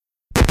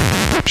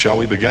Shall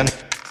we begin?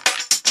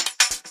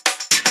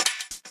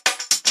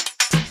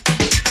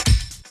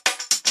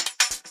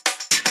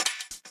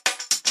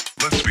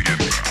 Let's begin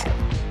now.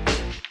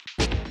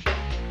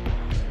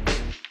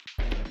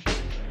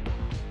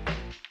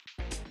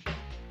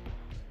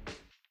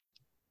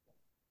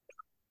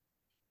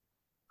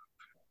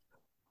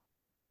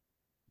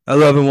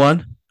 Hello,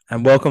 everyone,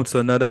 and welcome to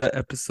another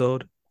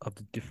episode of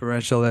the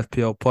Differential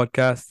FPL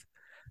podcast.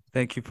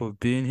 Thank you for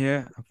being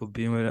here and for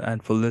being with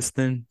and for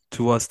listening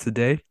to us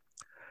today.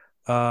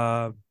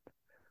 Uh,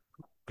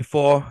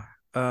 before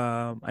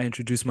I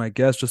introduce my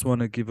guest, just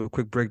want to give a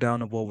quick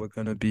breakdown of what we're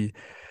going to be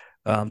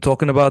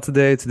talking about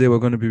today. Today, we're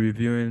going to be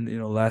reviewing,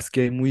 last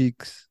game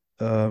week's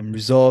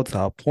results,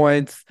 our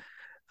points.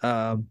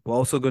 We're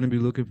also going to be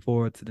looking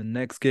forward to the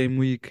next game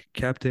week,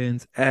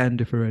 captains and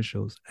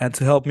differentials. And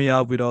to help me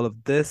out with all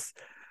of this,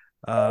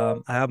 I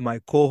have my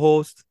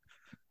co-host,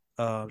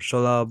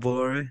 Shola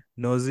Bolore,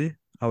 Nozi.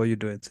 How are you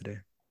doing today?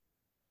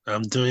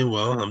 I'm doing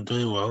well.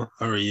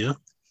 How are you?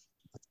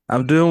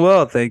 I'm doing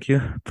well, thank you.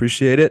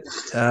 Appreciate it.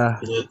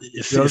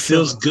 It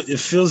feels good. It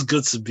feels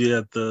good to be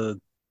at the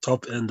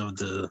top end of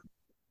the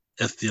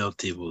FPL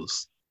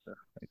tables.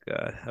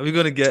 God, are we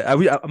gonna get?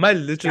 Am I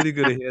literally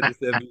gonna hear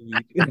this every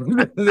week?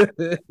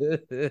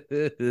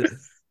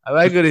 Am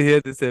I gonna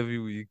hear this every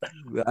week?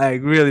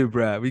 Like really,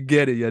 Brad, we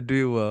get it. You're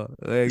doing well.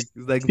 Like it's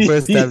like the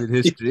first time in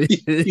history.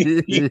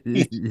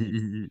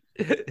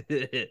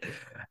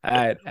 All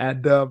right,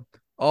 and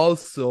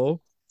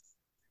also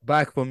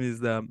back from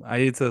his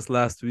hiatus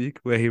last week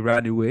where he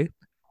ran away.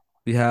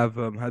 We have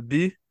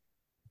Habi.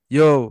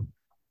 Yo,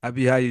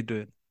 Habi, how you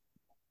doing?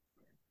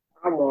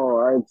 I'm all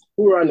right.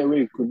 Who ran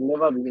away could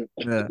never be me.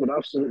 Yeah, Could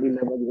absolutely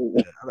never be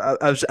me.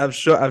 I'm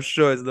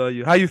sure it's not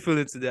you. How you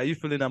feeling today? Are you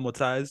feeling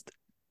amortized?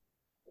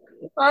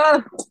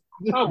 Ah,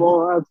 I'm all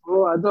right,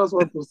 bro. I just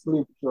want to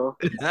sleep, bro.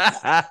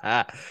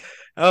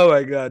 Oh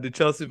my God, the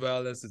Chelsea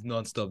violence is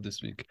non-stop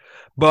this week.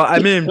 But I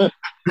mean,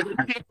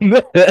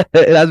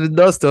 it has been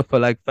non-stop for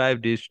like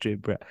 5 days straight,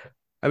 bro.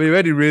 I mean,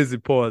 when he raised the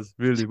pause,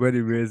 really, when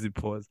he raised the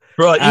pause.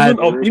 Bro, And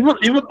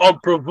even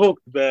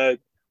unprovoked, man.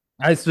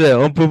 I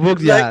swear,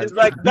 unprovoked, yeah. It's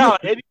like now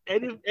any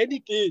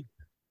game,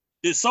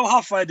 they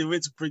somehow find a way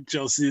to bring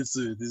Chelsea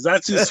into it. It's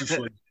actually too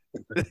funny.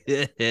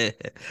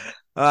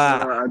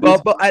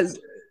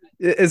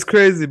 It's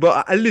crazy.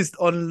 But at least,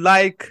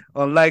 unlike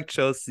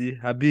Chelsea,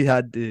 Habi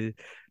had the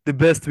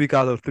best week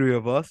out of three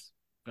of us.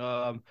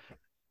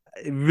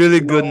 Really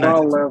good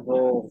Normal 92,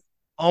 level.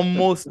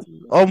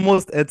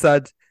 almost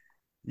entered,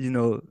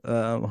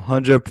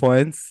 100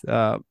 points.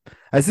 I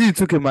see you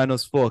took a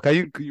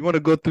 -4. You want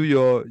to go through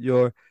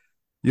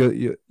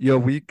your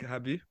week,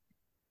 Habi?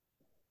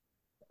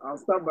 I'll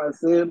start by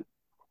saying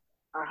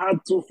I had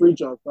two free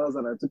transfers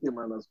and I took a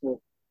 -4.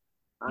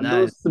 And Nice.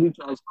 those three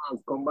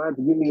transfers combined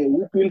to give me a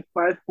whooping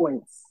 5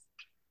 points.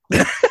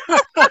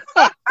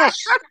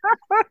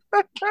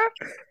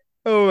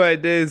 Oh my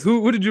days.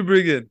 Who did you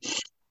bring in?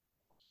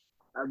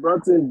 I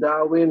brought in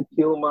Darwin,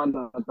 Kilman,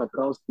 and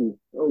Tarkowski.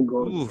 Oh,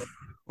 God. Oof.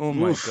 Oh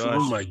my Oof, gosh.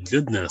 oh my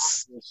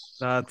goodness.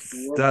 That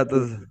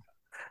is.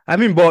 I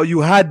mean, but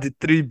you had the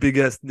three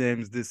biggest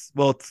names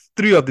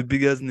three of the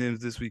biggest names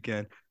this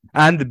weekend,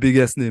 and the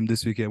biggest name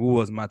this weekend, who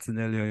was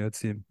Martinelli on your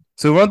team.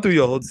 So run through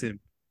your whole team.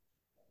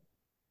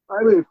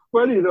 I mean,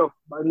 funny enough,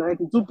 my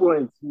 92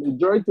 points,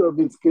 majority of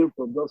it came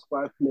from just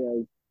 5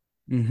 players.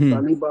 Mm-hmm.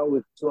 Saliba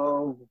with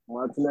 12,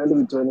 Martinelli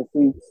with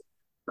 26,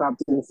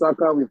 Captain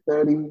Saka with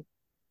 30,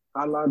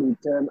 Haaland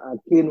with 10, and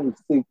Kane with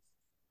 6.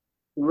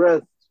 The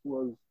rest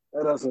was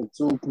Ederson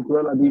 2,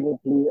 Cucurella didn't even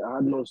play, I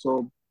had no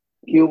sub.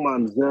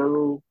 Kilman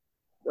 0.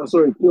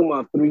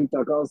 Kilman 3,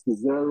 Tarkowski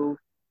 0.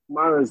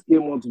 Mahrez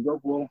came on to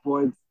drop 1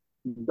 point.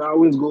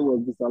 Darwin's goal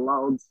was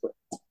disallowed.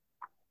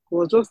 It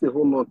was just a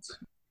whole lot.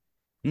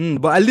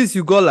 But at least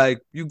you got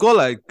like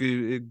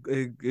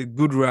a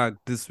good rank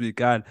this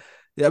week. And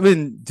I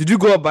mean, did you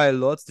go up by a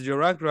lot? Did your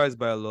rank rise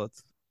by a lot?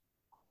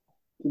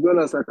 To be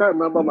honest, I can't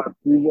remember my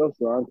previous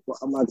rank, but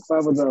I'm at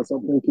 500 or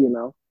something K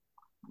now.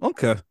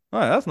 Okay, all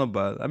right, that's not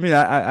bad. I mean,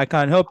 I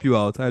can help you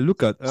out. I'm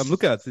looking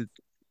at it.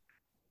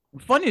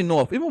 Funny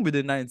enough, even with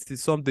the 90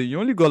 something, you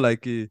only got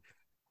like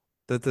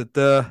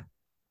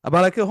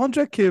about like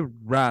 100K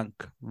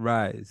rank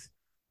rise.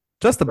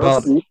 Just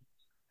about.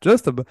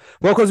 Well,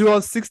 because you were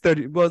on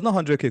 630. Well, it's not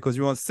 100K because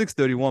you were on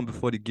 631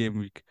 before the game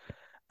week,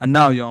 and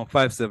now you're on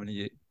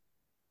 578.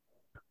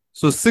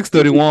 So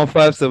 631,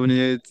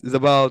 578 is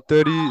about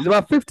 30. It's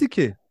about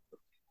 50K.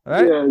 All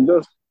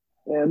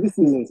right. This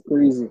season's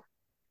crazy.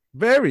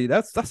 Very.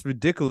 That's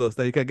ridiculous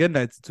that you can get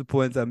 92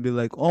 points and be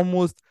like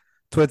almost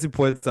 20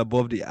 points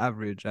above the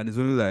average, and it's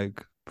only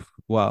like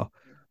wow.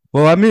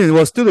 Well, I mean, it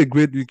was still a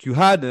great week. You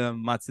had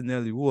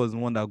Martinelli, who was the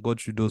one that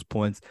got you those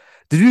points.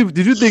 Did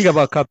you think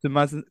about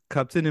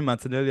captaining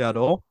Martinelli at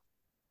all?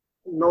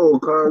 No,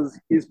 because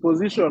his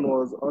position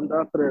was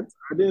under threat.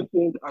 I didn't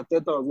think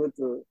Arteta was going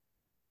to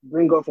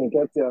bring off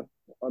Nketiah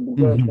on the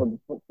bench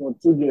for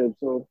 2 games.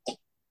 So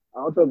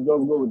I wanted to just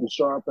go with the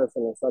surer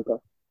person in Saka.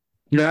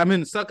 Yeah, I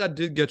mean, Saka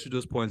did get you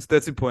those points,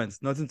 30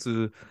 points. Nothing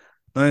to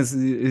Nice.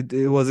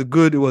 It was a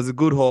good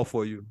haul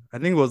for you. I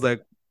think it was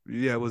like,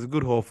 yeah, it was a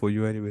good haul for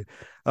you anyway.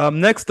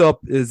 Next up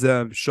is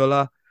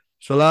Shola.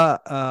 Shola,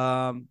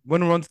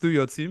 want to run through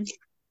your team?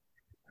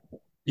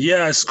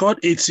 Yeah, I scored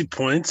 80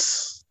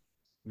 points.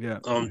 Yeah.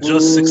 Ooh.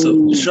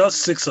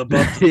 Just six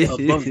above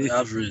the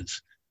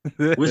average,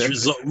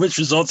 which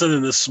resulted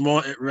in a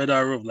small red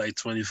arrow of like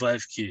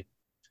 25K.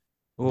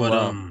 Oh But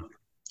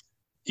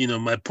wow.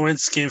 my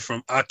points came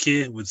from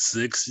Ake with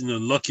 6.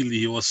 Luckily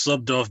he was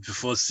subbed off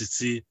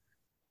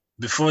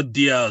before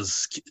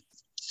Diaz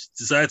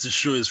decided to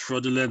show his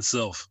fraudulent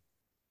self.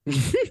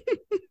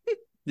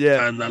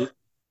 Yeah. And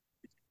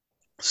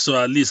so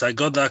at least I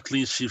got that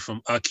clean sheet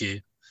from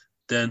Ake.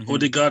 Then Mhm.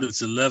 Odegaard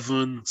with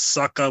 11,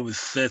 Saka with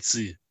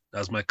 30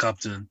 as my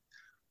captain.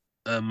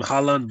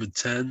 Haaland with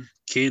 10,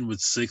 Kane with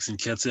 6, and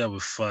Nketiah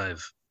with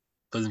 5.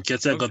 Because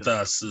Nketiah got Okay.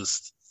 that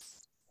assist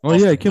Oh off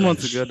yeah, the it came on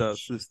bench. together.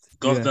 Assist.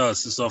 Got Yeah. that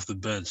assist off the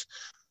bench.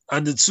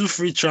 And the 2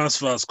 free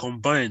transfers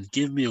combined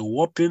gave me a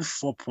whopping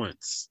 4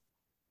 points.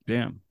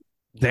 Damn.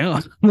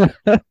 Damn.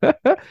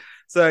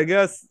 So I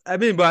guess, I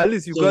mean, but at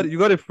least So you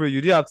got it free.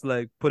 You didn't have to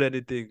like put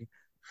anything,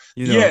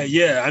 you know.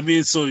 yeah. I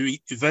mean, so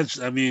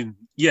eventually,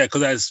 yeah,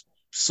 because I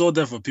sold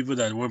them for people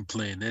that weren't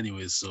playing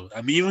anyway. So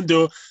even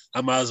though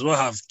I might as well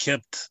have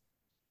kept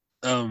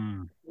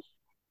um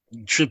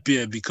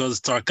Trippier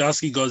because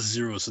Tarkowski got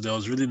 0, so there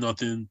was really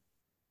nothing.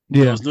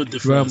 There Yeah. was no Where I'm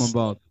difference.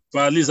 about.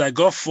 But at least I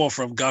got 4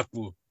 from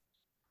Gakpo.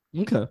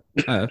 Okay. All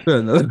right, fair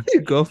enough.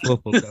 You go for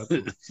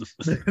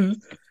Gakpo.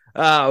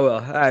 Well,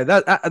 all right.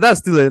 That's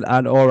still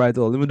an all right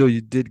all, even though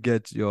you did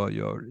get your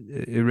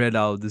a red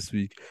out this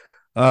week.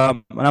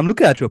 And I'm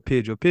looking at your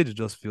page. Your page is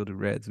just filled with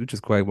reds, which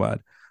is quite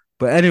bad.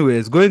 But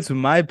anyways, going to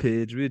my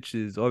page, which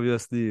is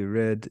obviously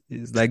red,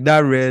 is like that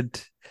red.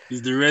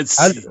 It's the Red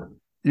I, Sea,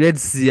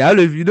 let's see. I don't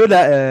know if you know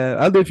that.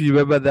 I don't know if you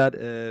remember that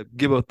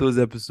Game of Thrones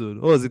episode.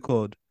 What was it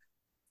called?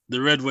 the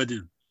Red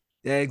Wedding.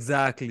 Yeah,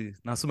 exactly.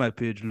 Now, so my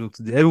page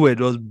looked everywhere. It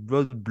was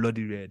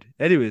bloody red.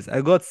 Anyways,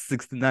 I got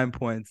 69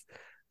 points.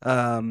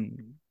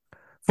 Um,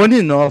 Funny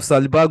enough,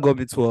 Saliba got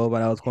me 12,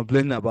 and I was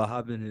complaining about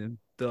having him.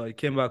 So he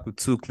came back with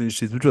 2 clean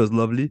sheets, which was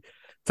lovely.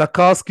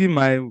 Tarkowski,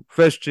 my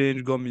first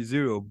change, got me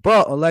 0.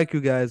 But unlike you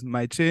guys,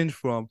 my change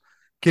from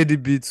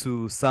KDB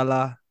to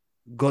Salah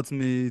got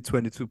me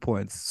 22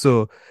 points.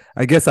 So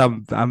I guess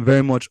I'm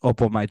very much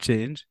up on my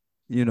change.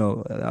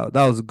 That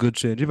was a good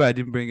change. If I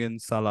didn't bring in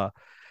Salah,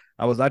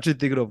 I was actually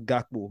thinking of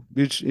Gakpo,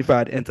 which if I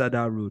had entered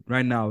that route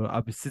right now,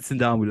 I'll be sitting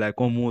down with like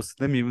almost,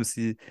 let me even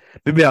see,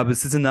 maybe I'll be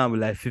sitting down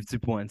with like 50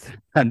 points,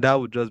 and that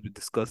would just be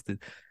disgusting.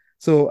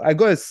 So I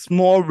got a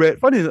small red.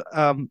 Funny,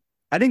 I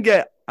didn't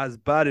get as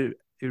bad a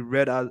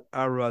red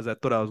arrow as I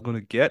thought I was going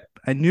to get.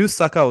 I knew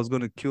Saka was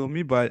going to kill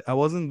me, but I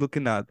wasn't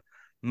looking at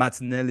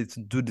Martinelli to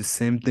do the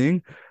same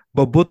thing.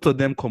 But both of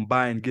them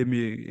combined gave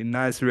me a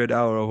nice red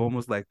arrow of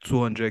almost like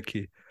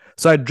 200K.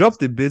 So I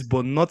dropped a bit,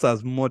 but not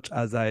as much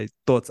as I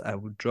thought I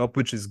would drop,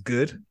 which is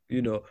good.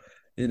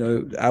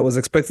 I was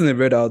expecting a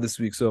red out this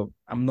week, so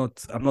I'm not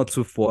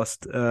too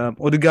forced.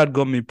 Odegaard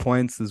got me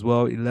points as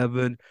well,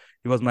 11.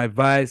 He was my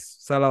vice.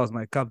 Salah was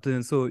my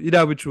captain. So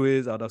either which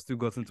ways, I'd have still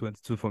gotten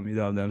 22 from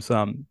either of them. So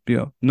I'm,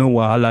 no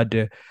wahala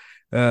there.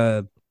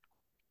 Uh,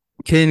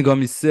 Kane got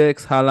me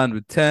 6. Haaland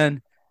with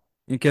 10.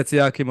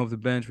 Nketiah came off the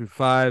bench with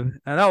 5,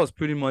 and that was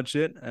pretty much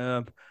it.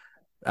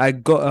 I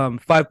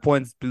got 5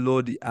 points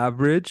below the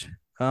average.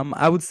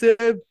 I would say,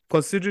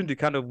 considering the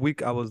kind of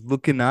week I was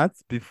looking at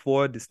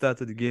before the start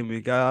of the game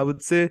week, I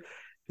would say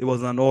it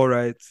was an all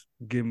right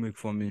game week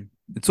for me.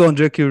 The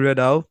 200K read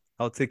out,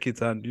 I'll take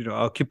it, and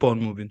I'll keep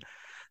on moving.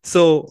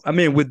 So, I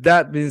mean, with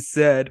that being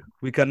said,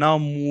 we can now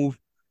move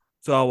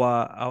to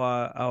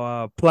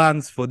our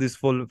plans for this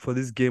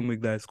game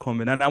week that is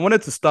coming. And I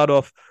wanted to start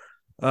off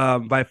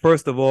by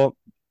first of all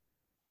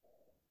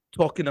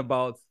talking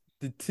about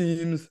the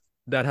teams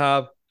that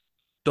have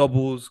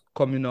doubles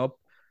coming up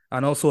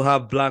and also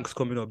have blanks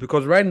coming up,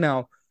 because right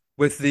now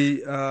with these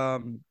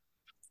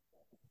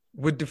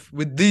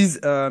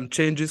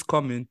changes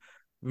coming,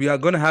 we are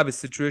going to have a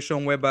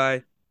situation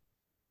whereby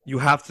you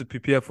have to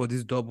prepare for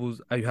these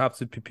doubles and you have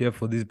to prepare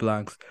for these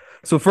blanks.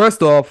 So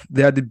first off,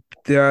 there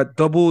are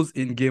doubles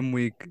in game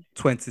week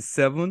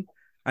 27,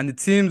 and the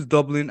teams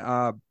doubling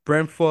are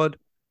Brentford,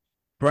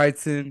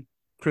 Brighton,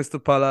 Crystal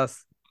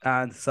Palace,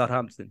 and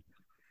Southampton.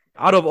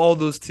 Out of all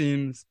those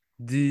teams,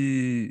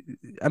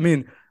 I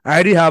mean, I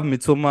already have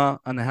Mitoma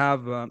and I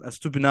have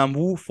Estupinam,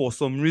 who for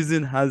some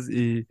reason has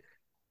a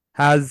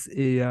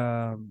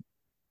an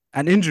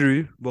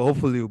injury, but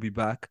hopefully he'll be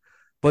back.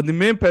 But the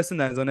main person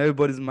that is on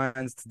everybody's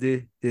minds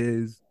today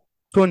is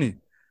Tony.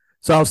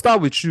 So I'll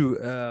start with you,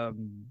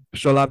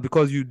 Shola,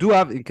 because you do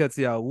have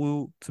Nketiah,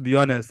 who, to be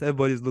honest,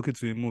 everybody's looking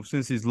to remove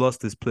since he's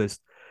lost his place.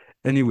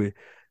 Anyway,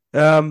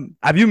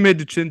 have you made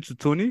the change to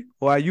Tony,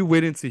 or are you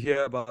waiting to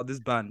hear about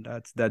this ban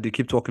that they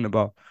keep talking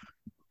about?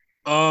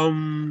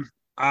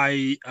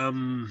 I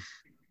am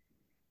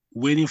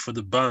waiting for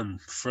the ban,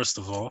 first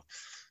of all.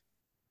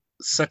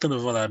 Second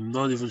of all, I'm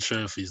not even sure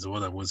if he's the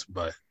one I'm going to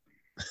buy.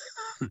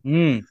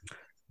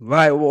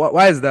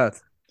 Why is that?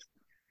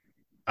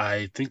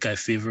 I think I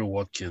favor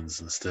Watkins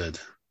instead.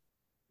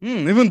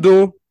 Even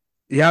though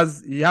he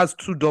has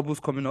two doubles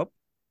coming up.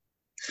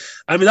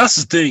 I mean, that's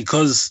the thing,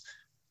 because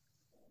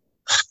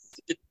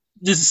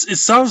it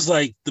sounds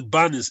like the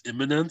ban is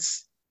imminent.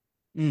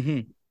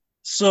 Mm-hmm.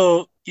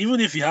 So even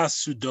if he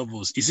has two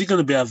doubles, is he going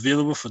to be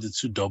available for the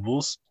two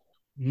doubles?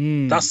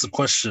 That's the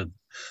question.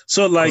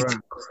 So, like,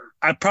 Correct.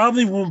 I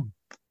probably won't,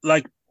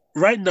 like,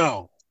 right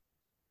now,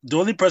 the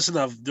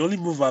only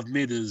move I've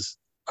made is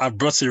I've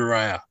brought in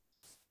Raya,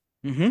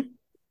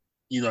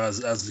 Mm-hmm.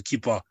 as the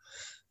keeper.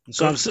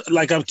 So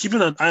Okay. I'm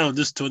keeping an eye on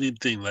this Tony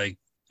thing. Like,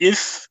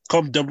 if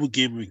come double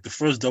game week, the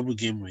first double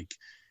game week,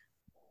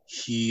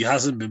 he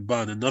hasn't been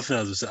banned and nothing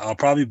has been said, I'll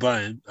probably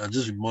buy him and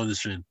just be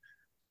monitoring.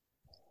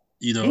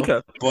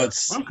 Okay. But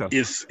Okay.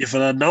 if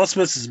an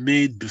announcement is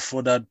made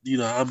before that,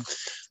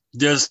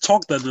 there's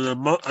talk that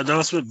an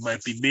announcement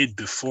might be made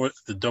before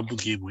the double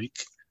game week.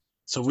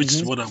 So which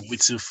is what I'm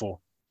waiting for.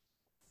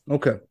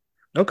 Okay.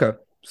 Okay.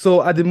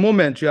 So at the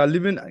moment, you are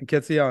leaving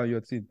Nketiah on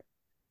your team.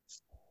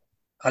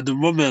 At the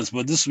moment,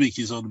 but this week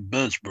he's on the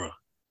bench, bro.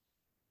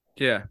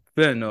 Yeah,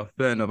 fair enough.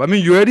 Fair enough. I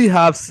mean, you already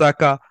have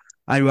Saka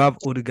and you have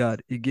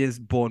Odegaard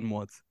against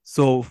Bournemouth.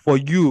 So for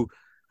you,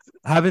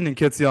 having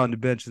Nketiah on the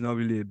bench is not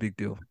really a big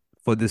deal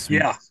for this week,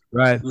 Yeah.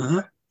 right?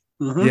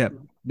 Mm-hmm. Mm-hmm. Yeah,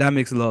 that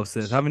makes a lot of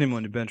sense. Having him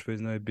on the bench for is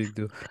not a big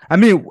deal. I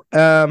mean,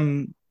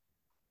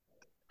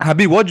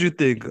 Habib, what do you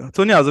think?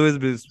 Tony has always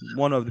been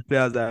one of the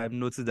players that I've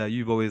noticed that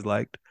you've always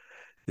liked.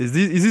 Is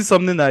this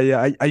something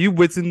that are you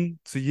waiting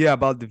to hear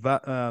about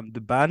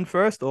the ban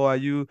first, or are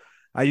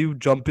you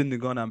jumping the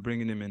gun and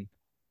bringing him in?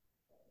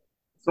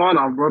 Someone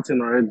I've brought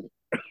in already.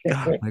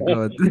 Oh my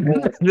god.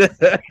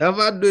 I'm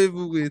not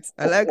even wait.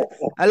 I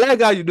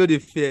like how you know the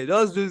fear.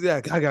 Just do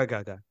like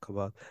gaga. Come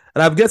on.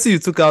 And I'm guessing you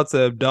took out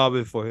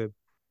Darwin for him.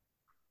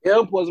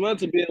 Help was meant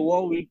to be a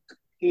 1 week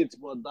hit,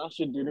 but that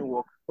shit didn't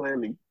work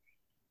clearly.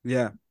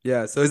 Yeah,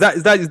 yeah. So is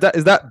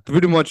that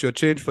pretty much your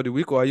change for the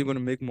week, or are you gonna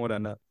make more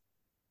than that?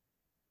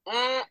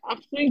 I'm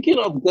thinking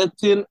of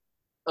getting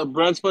a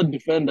Brentford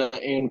defender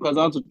in because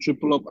I want to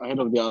triple up ahead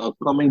of their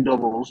upcoming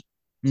doubles.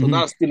 So Mm-hmm.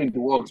 that's still in the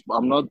works, but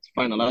I'm not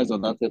finalized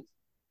on that yet.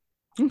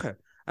 Okay.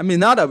 I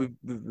mean, now that we've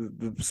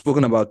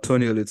spoken about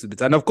Tony a little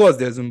bit, and of course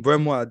there's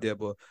Mbeumo out there,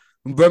 but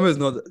Mbeumo is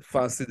not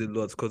fancied a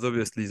lot because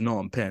obviously he's not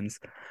on pens.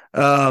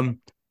 And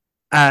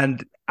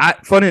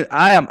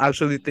I am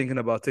actually thinking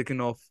about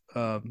taking off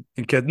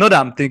in case not that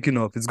I'm thinking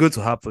of, it's going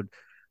to happen.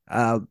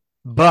 Uh,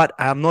 but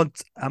I'm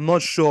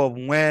not sure of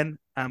when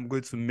I'm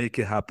going to make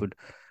it happen,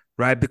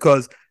 right?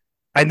 Because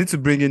I need to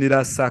bring in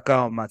either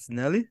Saka or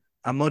Martinelli.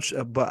 I'm not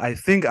sure, but I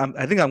think I'm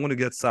going to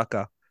get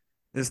Saka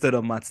instead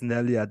of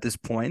Martinelli at this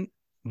point.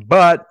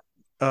 But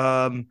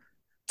um,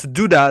 to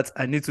do that,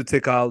 I need to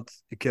take out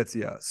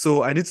Iketia.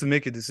 So I need to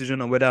make a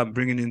decision on whether I'm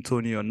bringing in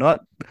Tony or not.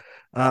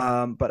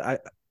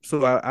 But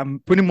I'm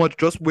pretty much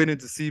just waiting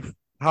to see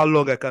how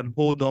long I can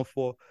hold on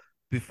for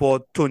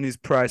before Tony's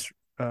price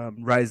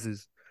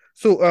rises.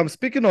 So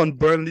speaking on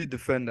Burnley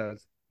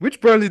defenders,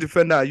 which Burnley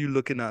defender are you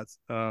looking at?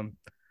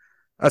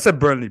 I said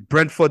Burnley,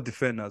 Brentford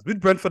defenders. Which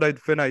Brentford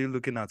defender are you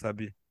looking at,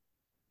 Abi?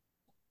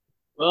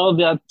 Well,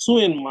 there are two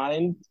in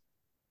mind.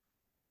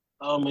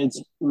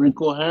 It's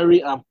Rico Henry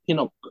and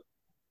Pinnock.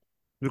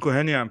 Rico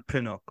Henry and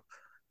Pinnock.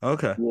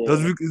 Okay.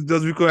 Does Yeah,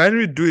 does Rico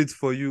Henry do it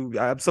for you?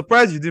 I'm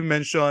surprised you didn't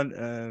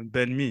mention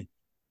Ben Me.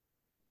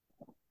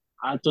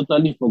 I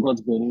totally forgot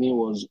Benny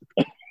was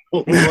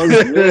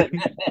there.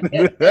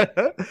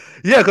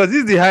 Yeah, because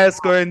he's the highest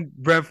scoring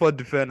Brentford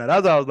defender.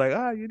 That's why I was like,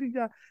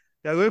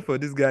 you're going for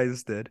this guy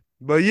instead.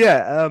 But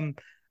yeah,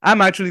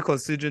 I'm actually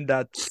considering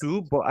that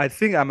too. But I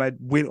think I might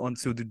wait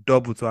until the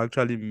double to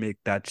actually make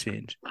that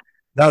change.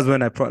 That's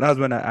when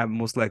I'm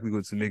most likely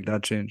going to make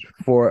that change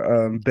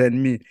for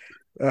Ben Me.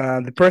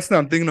 The person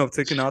I'm thinking of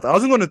taking out, I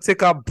wasn't going to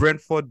take out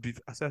Brentford.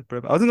 I said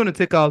Brentford. I wasn't going to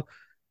take out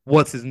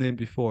what's his name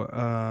before,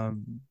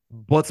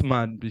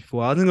 Botman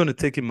before. I wasn't going to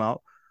take him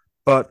out,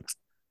 but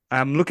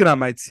I'm looking at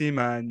my team,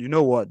 and you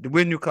know what? The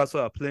way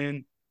Newcastle are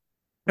playing,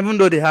 even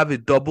though they have a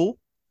double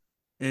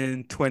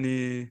in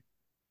 20,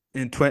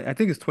 I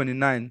think it's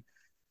 29.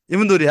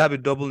 Even though they have a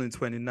double in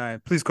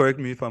 29, please correct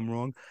me if I'm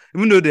wrong.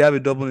 Even though they have a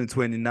double in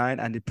 29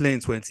 and they play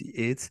in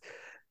 28,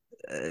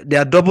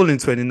 their double in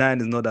 29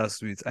 is not that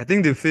sweet. I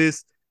think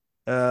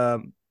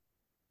um,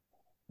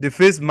 they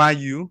face Man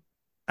U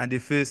and they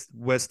face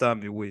West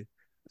Ham away.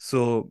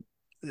 So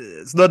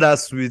it's not that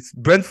sweet.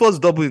 Brentford's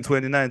double in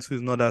 29 too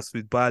is not that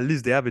sweet, but at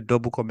least they have a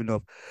double coming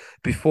up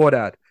before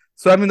that.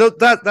 So I mean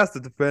that's the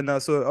defender.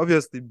 So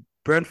obviously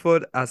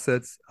Brentford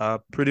assets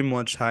are pretty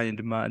much high in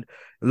demand.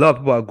 A lot of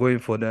people are going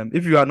for them.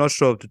 If you are not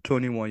sure of the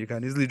Tony one, you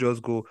can easily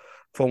just go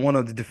for one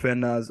of the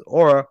defenders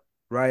or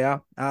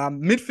Raya.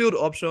 Midfield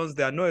options,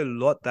 there are not a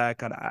lot that I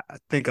can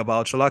think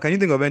about. Shola, can you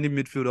think of any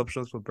midfield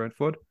options for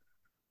Brentford?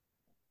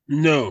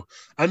 No,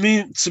 I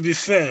mean, to be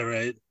fair,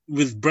 right?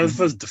 With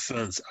Brentford's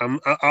defense,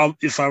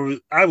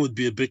 I would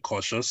be a bit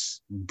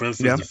cautious with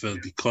Brentford's Yeah. defense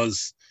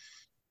because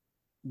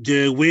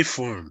their away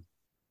form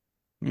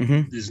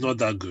Mm-hmm. is not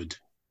that good.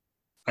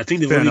 I think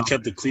they've Fair only enough.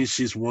 kept the clean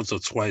sheets once or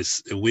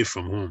twice away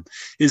from home.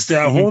 It's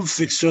their Mhm. home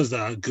fixtures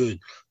that are good.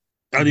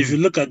 And if you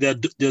look at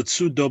their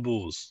two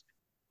doubles,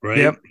 right?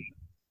 Yep.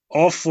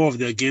 All 4 of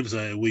their games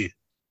are away.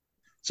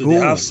 So they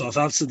have Oh,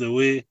 Southampton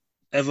away,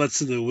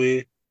 Everton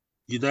away,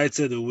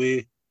 United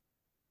away,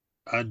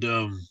 and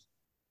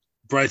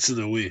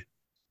Brighton away.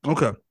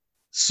 okay.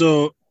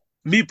 So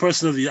me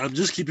personally, I'm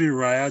just keeping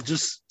Raya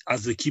just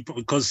as the keeper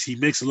because he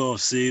makes a lot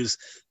of saves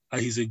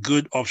and he's a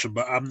good option.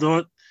 But I'm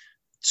not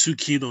too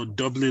keen on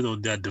doubling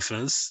on their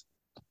defense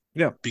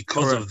Yeah.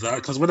 because Correct. of that.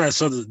 Because when I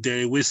saw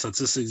their away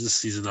statistics this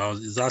season,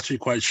 it's actually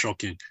quite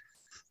shocking.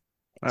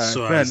 All right.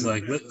 So I Fair was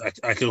enough. like,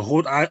 I can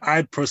hold.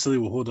 I personally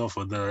will hold off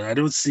on that. I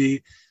don't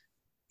see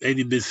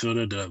any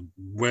midfielder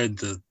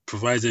that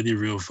provides any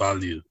real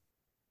value.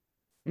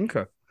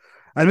 Okay.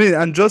 I mean,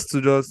 and just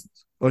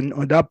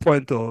on that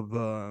point of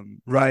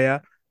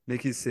Raya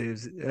making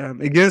saves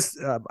against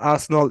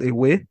Arsenal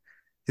away,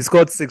 he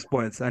scored 6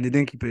 points and he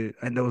didn't keep it,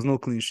 and there was no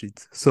clean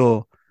sheet.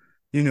 So,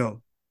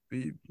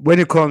 when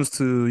it comes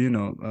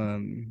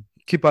to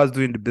keepers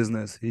doing the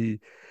business, he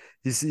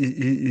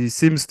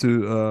seems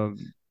to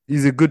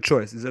he's a good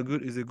choice. He's a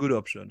good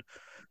option.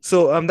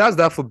 So that's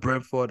that for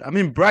Brentford. I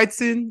mean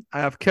Brighton, I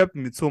have kept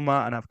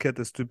Mitoma and I've kept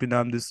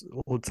Estupinam this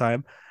whole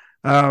time.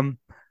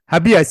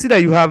 Habi, I see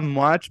that you have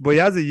March, but he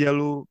has a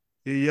yellow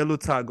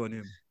tag on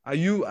him. Are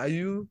you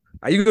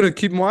gonna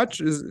keep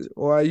March?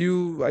 Or are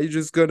you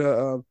just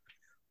gonna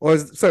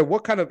sorry,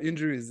 what kind of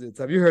injury is it?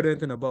 Have you heard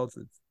anything about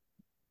it?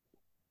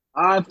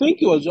 I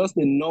think it was just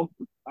a knock,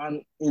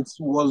 and it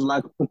was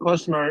like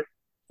precautionary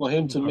for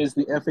him to Okay. miss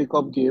the FA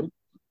Cup game.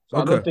 So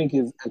I Okay. don't think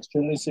it's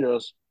extremely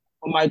serious.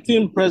 On my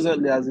team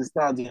presently, as it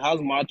stands, he has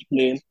March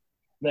playing.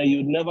 Then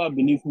you'd never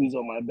believe who is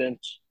on my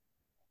bench.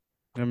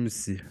 Let me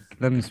see.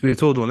 Wait,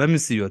 hold on. Let me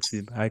see your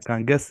team. I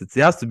can guess it.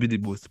 It has to be the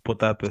most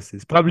important person.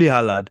 It's probably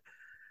Haaland.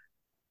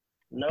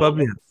 No,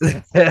 Probably.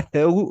 Okay,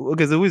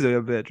 so who's on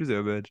your bench? Who's on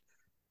your bench?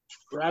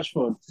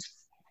 Rashford.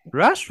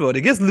 Rashford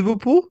against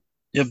Liverpool?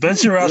 You're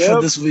benching Rashford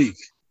Yep, this week.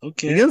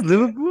 Okay. Against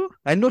Liverpool?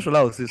 I know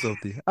Shola will say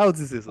something. I will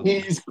say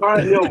something. he's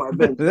currently on my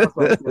bench. That's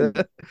what I'm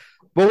saying.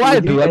 But He why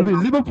did do? I end mean,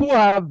 up.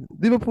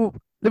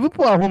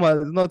 Liverpool at home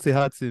is not a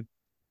hard team.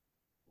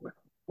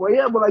 Well,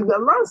 yeah, but like the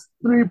last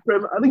three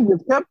I think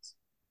they've kept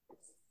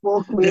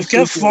 4 clean They've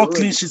kept sheets in a 4 row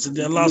clean in sheets in in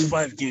their the last league.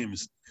 5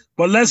 games.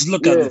 But let's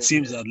look at the Yeah.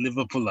 teams that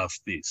Liverpool have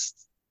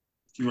faced.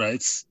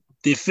 Right?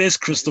 They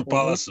faced Crystal Mm-hmm.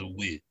 Palace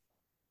away,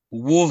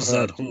 Wolves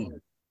at Correct.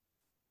 home.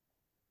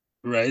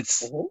 Right?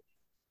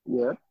 Mm-hmm.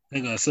 Yeah.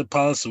 Hang on, I said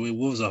Palace away,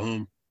 Wolves at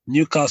home,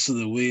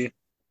 Newcastle away,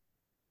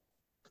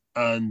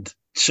 and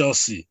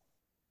Chelsea.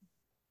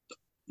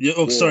 Yeah,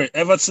 oh, Yeah. sorry,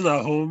 Everton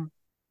at home.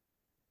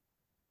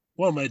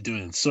 What am I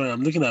doing? Sorry,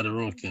 I'm looking at the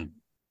wrong thing.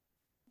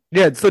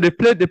 Yeah, so they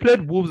played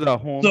Wolves at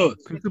home, So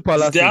Crystal they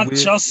Palace have away.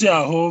 Chelsea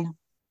at home,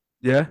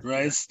 Yeah,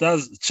 right?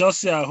 That's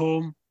Chelsea at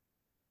home,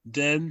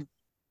 then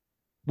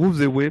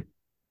Wolves away.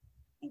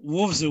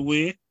 Wolves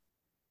away,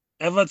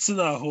 Everton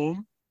at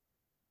home,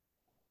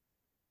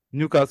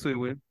 Newcastle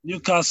away.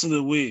 Newcastle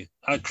away,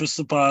 and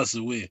Crystal Palace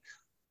away.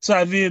 So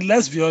I mean,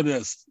 let's be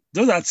honest.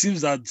 Those are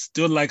teams that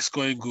don't like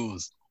scoring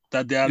goals,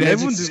 that they are Yeah,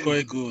 allergic even to the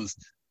scoring goals.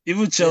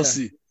 Even yeah.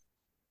 Chelsea,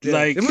 Yeah,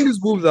 like even these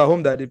Wolves at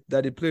home that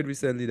they played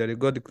recently, that they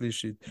got the clean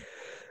sheet.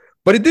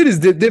 But the thing is,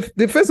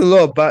 they face a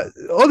lot of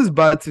all these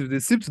bad teams. They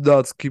seem to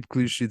not keep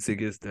clean sheets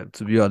against them,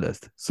 to be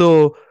honest.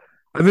 So,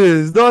 I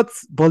mean, it's not.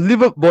 But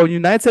Liverpool,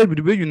 United, with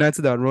the way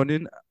United are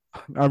running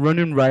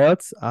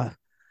riots. I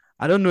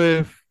don't know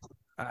if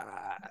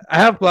I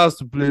have plans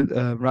to play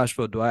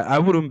Rashford. Though I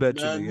wouldn't bet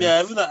him man, again.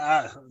 yeah, even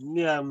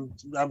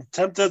I'm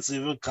tempted to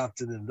even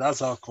captain him. That's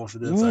how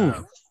confident I Ooh,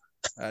 am.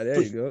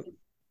 there you go.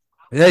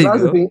 There you That's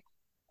the go. thing.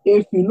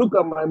 If you look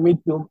at my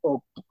midfield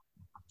up,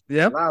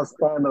 Yeah. that's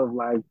kind of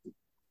like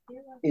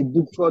a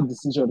difficult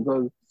decision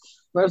because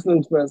first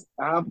things first,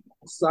 I have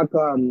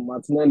Saka and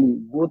Martinelli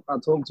both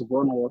at home to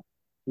Bournemouth.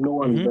 No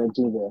one is Mm-hmm.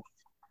 benching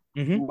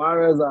there. Mm-hmm.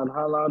 Mahrez and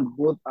Haaland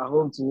both at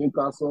home to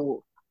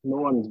Newcastle. No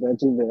one is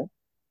benching there.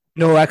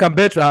 No, I can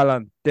bet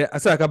Haaland. I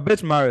said I can bet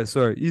Mahrez.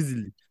 Sorry,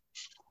 easily.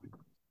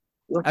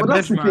 Yeah, I but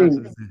that's bet the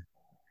Mahrez. thing.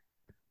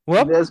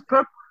 What? There's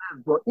Pep,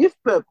 but if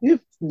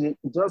he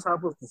just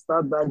happens to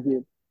start that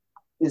game,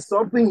 it's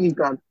something he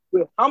can.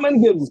 Wait, how many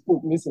games is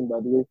Pope missing, by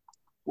the way?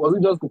 Was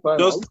it just the Just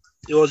final?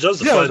 it was just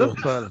the Yeah, it was final.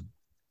 just Haaland.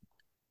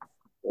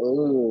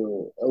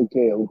 Oh,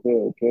 okay.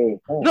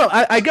 No,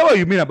 I get what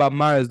you mean about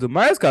Mahrez though.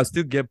 Mahrez can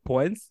still get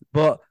points,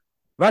 but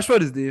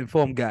Rashford is the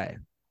informed guy.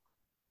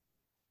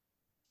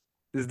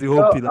 Is the whole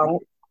Well, pillar.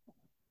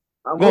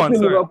 I'm Go on, hoping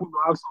sorry. Liverpool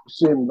will have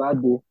some shame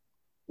that day,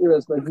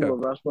 irrespective Okay. of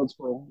Rashford's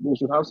form. They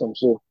should have some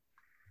shame.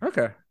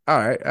 Okay. All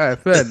right,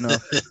 fair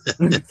enough.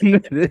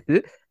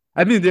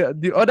 I mean,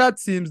 the other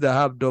teams that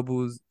have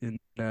doubles in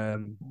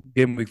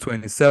game week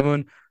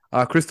 27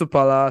 are Crystal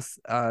Palace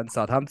and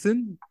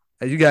Southampton.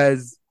 Are you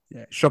guys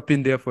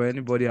shopping there for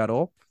anybody at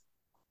all?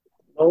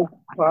 No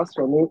pass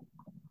for me.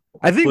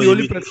 I think What the you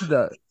only mean? person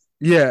that,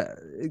 yeah,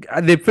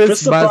 they face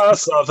Crystal Man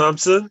Palace,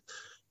 Southampton.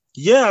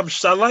 Yeah,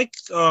 I like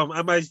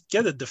I might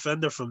get a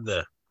defender from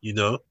there, you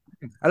know.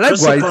 I like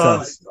Crystal Guaita.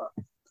 Palace.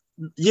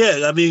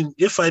 Yeah, I mean,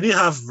 if I didn't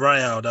have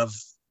Raya, I would have,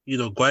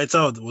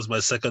 Guaita was my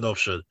second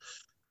option.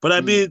 But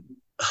I mean,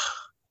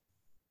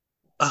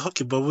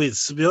 okay, but wait,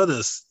 to be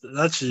honest,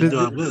 actually, no,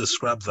 I'm The- going to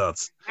scrap that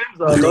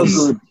Games are not because,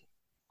 good.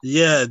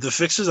 yeah, the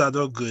fixtures are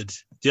not good.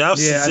 You have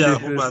yeah, City and at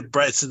they home should. and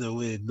Brighton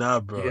away. Nah,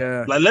 bro.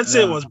 Yeah, Like, let's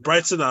say it yeah. was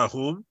Brighton at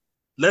home.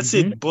 Let's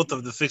say hmm both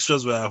of the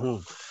fixtures were at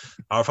home.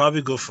 I'll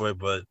probably go for it,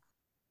 but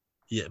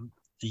yeah,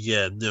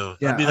 yeah, no. I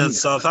Yeah, mean, I and mean,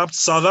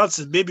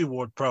 Southampton, maybe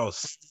Ward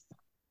Prowse,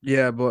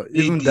 yeah, but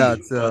even that,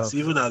 maybe, but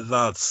even at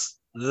that,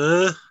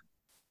 eh,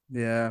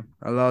 yeah,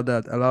 allow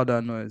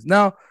that noise.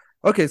 Now,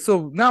 okay,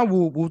 so now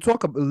we'll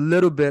talk a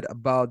little bit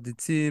about the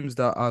teams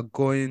that are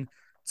going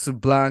to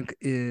blank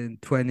in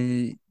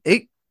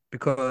 28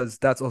 because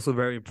that's also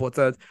very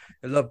important.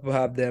 A lot of people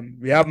have them.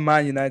 We have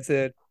Man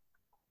United,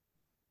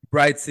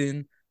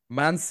 Brighton,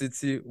 Man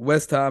City,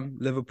 West Ham,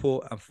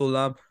 Liverpool, and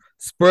Fulham.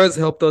 Spurs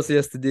helped us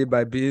yesterday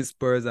by being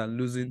Spurs and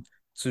losing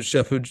to a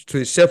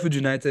Sheffield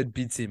United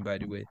B team, by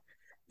the way.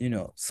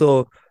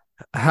 So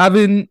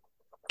having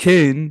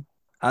Kane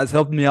has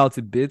helped me out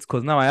a bit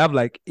because now I have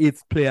like 8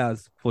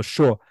 players for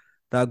sure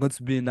that are going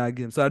to be in that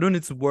game. So I don't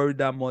need to worry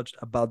that much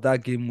about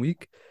that game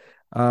week.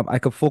 I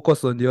can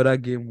focus on the other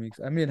game weeks.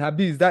 I mean,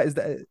 Habi, is that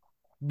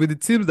with the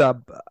teams that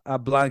are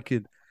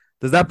blanking,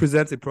 does that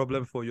present a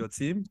problem for your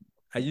team?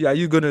 Are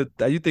you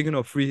thinking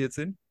of free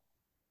hitting?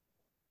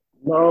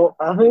 Now,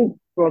 I think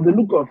from the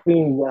look of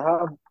things, I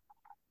have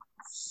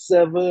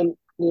 7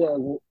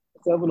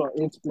 or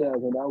 8 players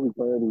in that week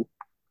already.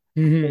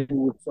 So Mm-hmm.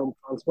 with some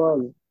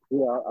transfers,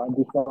 yeah, I'll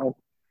be fine.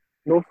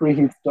 No free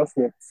hits just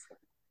yet.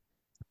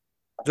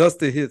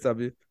 Just a hit,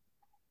 Abi.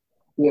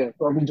 Yeah,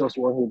 probably just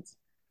one hit.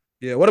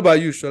 Yeah. What about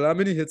you, Shola? How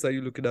many hits are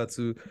you looking at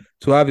to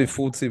have a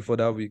full team for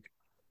that week?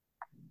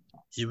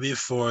 you mean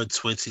for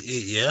 28,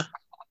 yeah?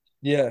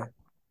 Yeah.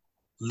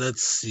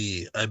 Let's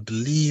see. I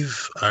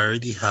believe I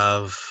already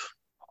have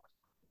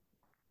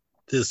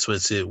this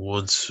 28,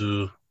 1,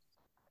 2,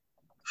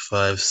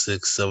 5,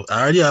 6, 7.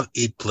 I already have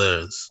 8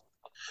 players.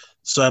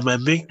 So I might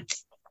make,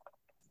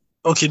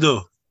 okay,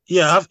 no.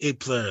 Yeah, I have 8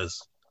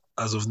 players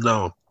as of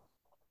now.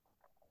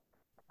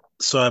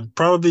 So I'm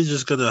probably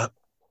just gonna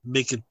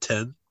make it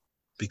 10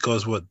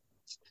 because what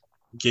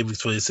game week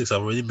 26,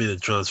 I've already made a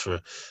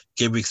transfer.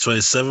 Game week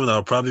 27,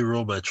 I'll probably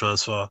roll my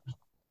transfer.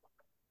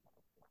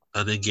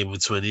 And then game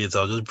week 28,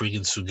 I'll just bring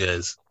in 2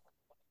 guys.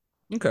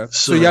 Okay.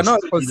 So So, you're not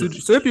considering.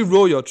 So if you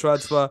roll your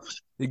transfer,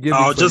 you give me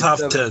I'll just have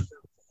 27. 10.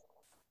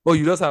 Oh,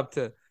 you just have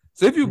 10.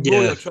 So if you roll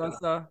Yeah.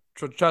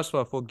 your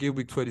transfer for game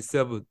week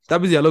 27,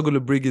 that means you're not going to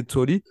bring in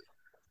Tony,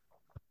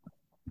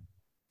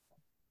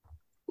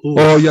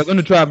 or you're Oof. going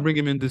to try and bring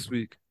him in this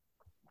week.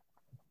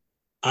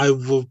 I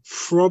will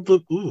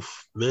probably.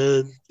 Oof,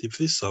 man. They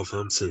play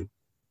Southampton.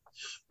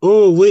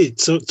 Oh, wait.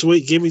 So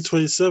wait, game week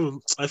 27.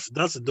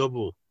 That's a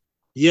double.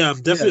 Yeah,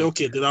 I'm definitely Yeah.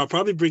 okay. Then I'll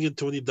probably bring in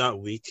Tony that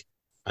week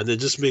and then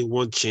just make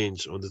one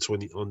change on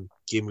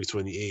game week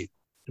 28.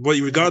 But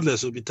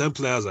regardless, it'll be 10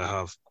 players I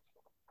have.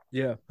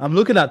 Yeah. I'm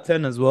looking at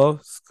 10 as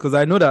well because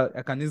I know that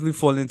I can easily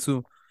fall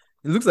into.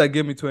 It looks like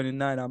game week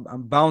 29.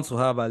 I'm bound to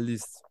have at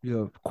least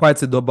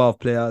quite a number of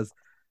players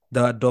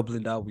that are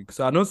doubling that week.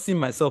 So I don't see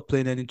myself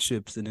playing any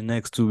chips in the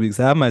next 2 weeks.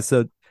 I have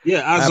myself.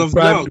 Yeah, I as am of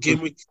now, primed.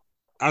 game week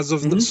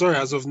Mhm.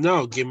 as of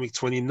now, game week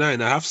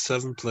 29, I have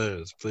 7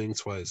 players playing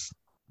twice.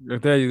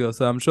 There you go.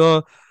 So I'm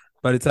sure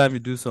by the time you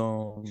do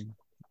some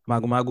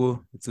mago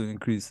mago, it will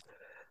increase.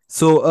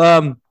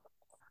 So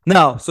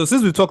now, so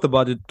since we talked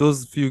about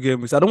those few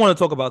games, I don't want to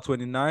talk about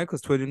 29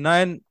 because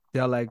 29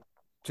 there are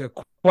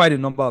quite a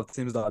number of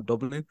teams that are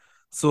doubling.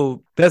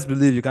 So best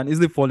believe you can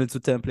easily fall into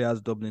 10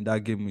 players doubling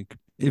that game week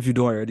if you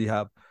don't already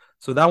have.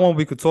 So that one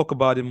we could talk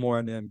about it more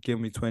in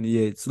game week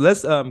 28. So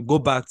let's go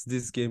back to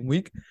this game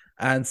week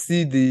and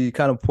see the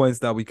kind of points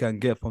that we can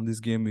get from this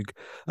game week.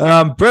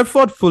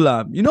 Brentford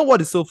Fulham. You know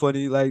what is so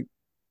funny? Like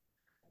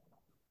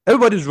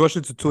everybody's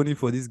rushing to Tony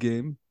for this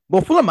game,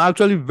 but Fulham are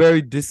actually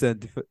very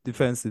decent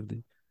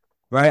defensively,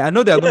 right? I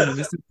know they are going to Yeah. be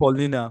missing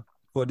Paulina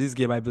for this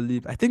game. I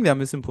believe. I think they are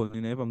missing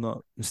Paulina, if I'm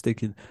not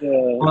mistaken.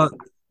 Yeah. But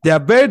they are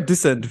very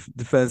decent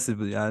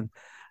defensively, and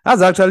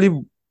that's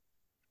actually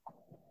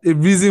a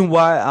reason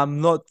why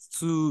I'm not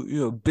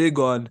too big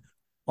on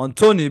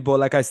Tony. But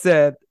like I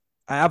said,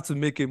 I have to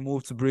make a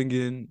move to bring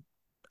in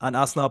an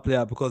Arsenal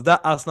player because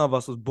that Arsenal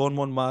versus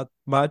Bournemouth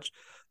match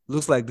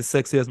looks like the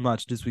sexiest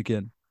match this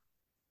weekend.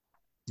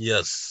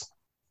 Yes.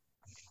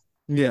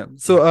 Yeah.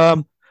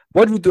 So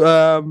what we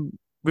do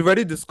we've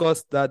already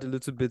discussed that a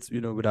little bit,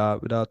 with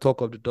our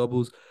talk of the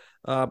doubles.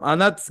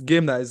 And that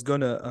game that is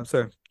gonna I'm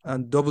sorry,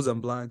 and doubles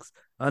and blanks.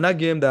 And that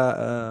game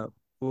that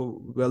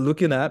we're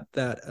looking at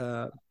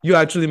that you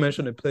actually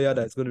mentioned a player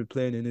that's going to be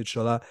playing in it,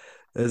 Shola,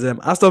 is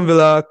Aston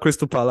Villa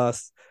Crystal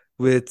Palace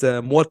with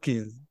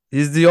Watkins.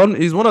 He's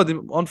one of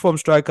the on-form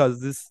strikers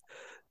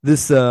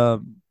this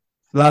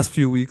last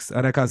few weeks,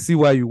 and I can see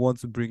why you want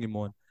to bring him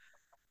on.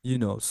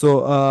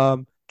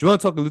 So do you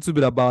want to talk a little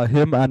bit about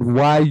him and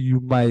why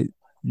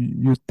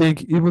you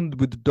think even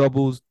with the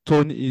doubles,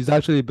 Tony is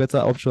actually a better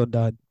option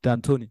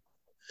than Tony?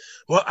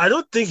 Well, I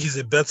don't think he's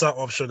a better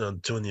option than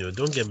Antonio.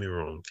 Don't get me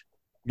wrong.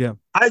 Yeah.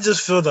 I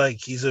just feel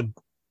like if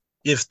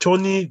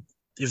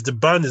the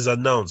ban is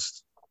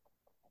announced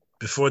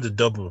before the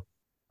double,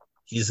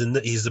 he's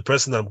the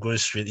person I'm going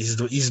straight.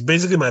 He's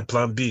basically my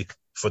plan B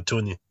for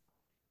Tony.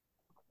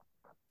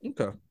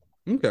 Okay.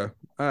 Okay.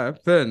 All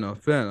right. Fair enough.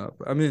 Fair enough.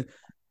 I mean,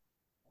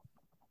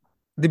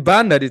 the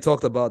ban that he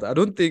talked about, I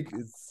don't think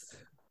it's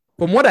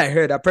from what I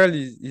heard,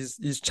 apparently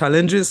he's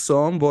challenging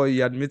some, but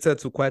he admitted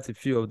to quite a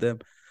few of them.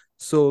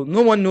 So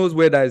no one knows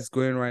where that is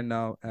going right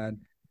now. And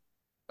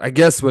I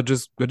guess we're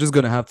just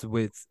gonna have to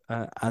wait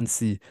and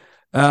see.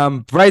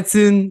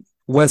 Brighton,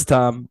 West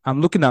Ham.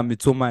 I'm looking at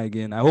Mitoma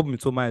again. I hope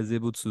Mitoma is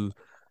able to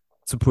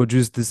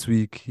produce this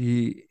week.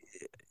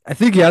 I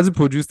think he hasn't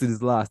produced in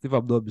his last, if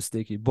I'm not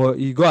mistaken. But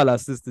he got an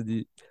assist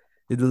in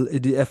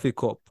the FA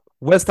Cup.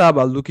 West Ham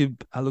are looking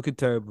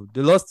terrible.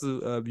 They lost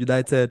to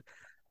United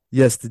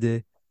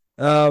yesterday.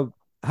 Uh,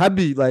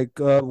 Happy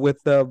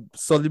with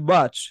solid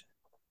match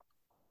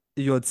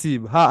in your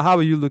team. How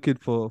are you looking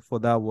for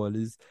that one?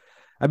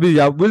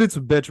 You are willing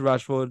to bet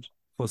Rashford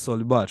for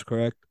solid match,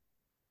 correct?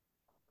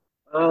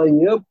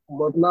 Yep.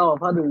 But now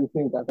I've had a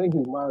rethink. I think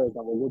he's married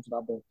and we'll go to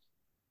that bench.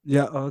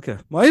 Yeah, okay.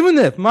 Well, even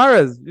if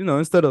Mahrez,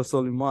 instead of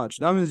solid match,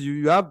 that means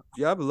you have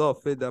a lot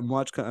of faith that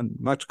match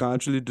can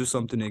actually do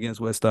something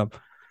against West Ham.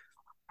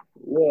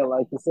 Yeah,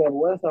 like you said,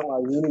 West Ham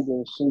has really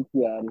been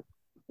shaky, and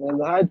there's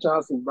a high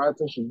chance if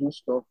Brighton should do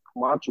stuff,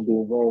 match will be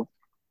involved.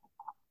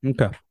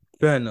 Okay,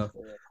 fair enough.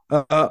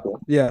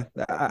 Yeah,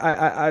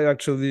 I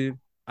actually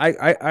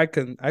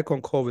I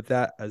concur with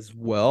that as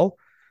well.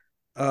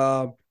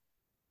 Um,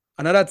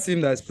 Another team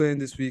that is playing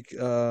this week,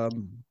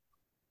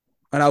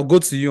 and I'll go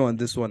to you on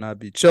this one,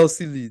 Abby.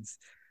 Chelsea leads.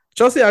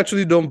 Chelsea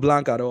actually don't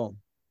blank at all.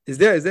 Is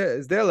there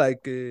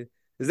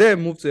a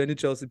move to any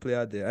Chelsea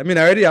player there? I mean,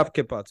 I already have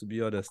Kepa, to be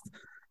honest.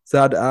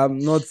 So I'm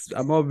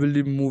not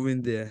really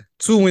moving there.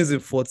 2 wins in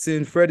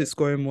 14. Fred is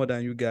scoring more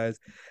than you guys.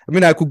 I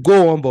mean, I could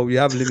go on, but we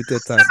have limited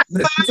time.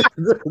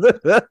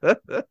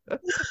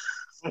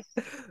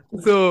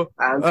 So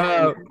And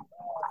uh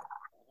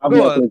I have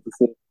go on. nothing to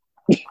say.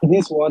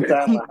 This one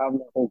time, I have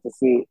nothing to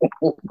say.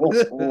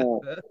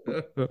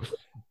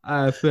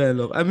 Fair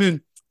enough. I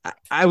mean,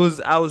 I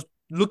was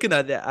looking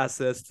at their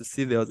assets to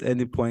see if there was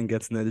any point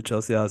getting any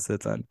Chelsea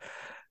assets, and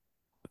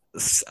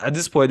at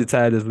this point in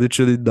time, there's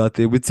literally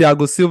nothing. With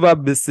Thiago Silva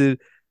missing,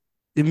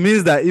 it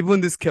means that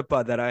even this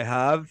keeper that I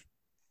have,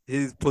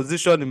 his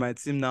position in my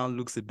team now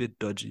looks a bit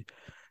dodgy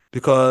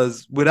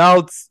because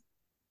without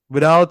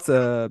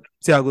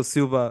Thiago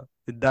Silva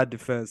in that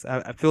defense,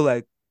 I feel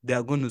like they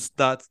are going to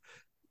start.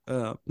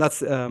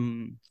 That's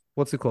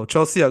what's it called?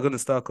 Chelsea are going to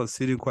start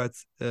conceding quite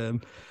a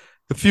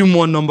few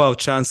more number of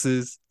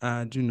chances,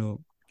 and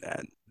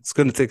it's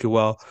going to take a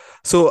while.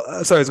 So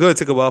sorry, it's going to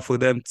take a while for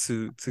them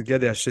to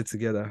get their shit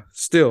together.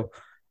 Still,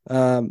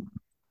 um,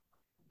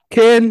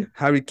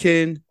 Harry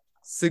Kane,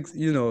 six.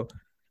 He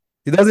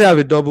doesn't have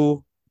a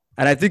double,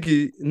 and I think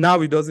he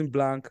doesn't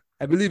blank.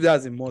 I believe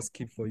that's a must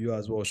keep for you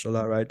as well,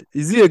 Shola. Right?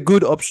 Is he a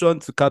good option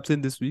to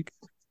captain this week?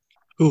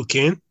 Who,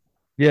 Kane?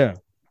 Yeah,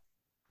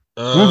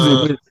 moves Uh,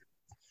 away.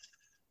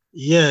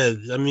 yeah.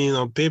 I mean,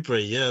 on paper,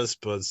 yes,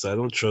 but I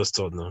don't trust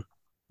Tottenham.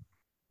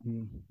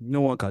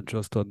 No one can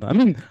trust Tottenham. I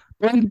mean,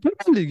 when the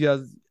Premier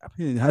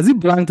League has he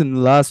blanked in the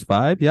last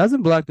five? He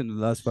hasn't blanked in the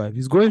last five.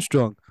 He's going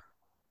strong.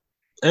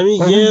 I mean,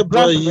 But yeah, he's but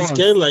blanked he's once.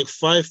 getting like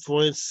 5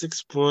 points,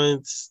 6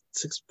 points,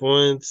 6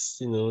 points.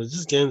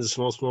 Just getting the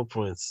small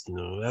points.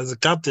 As a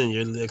captain,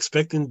 you're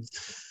expecting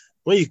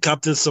when you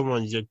captain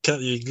someone, you're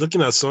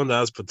looking at someone that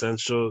has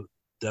potential,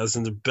 that's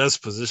in the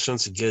best position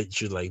to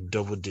get you like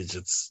double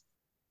digits.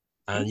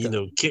 And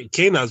Okay.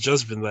 Kane has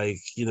just been like,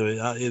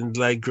 in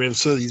like Graham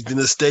said, he's been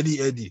a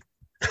steady Eddie.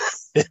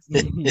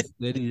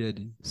 Steady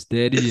Eddie.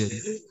 Steady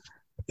Eddie.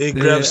 In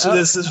Graham Yeah,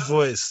 Souness's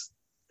voice,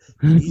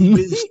 he's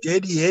been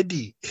steady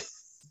Eddie.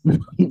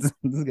 this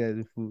guy is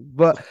a fool.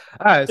 But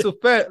all right, so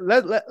fair.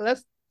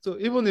 Let's so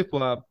even if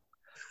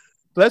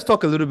let's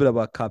talk a little bit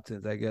about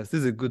captains. I guess this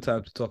is a good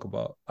time to talk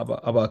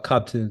about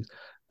captains.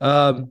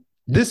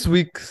 This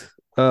week's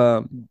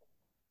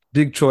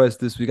big choice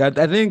this week.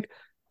 I think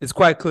it's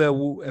quite clear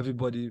who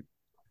everybody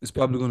is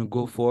probably going to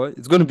go for.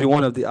 It's going to be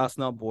one of the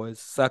Arsenal boys,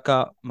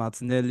 Saka,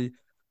 Martinelli.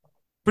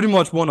 Pretty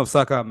much one of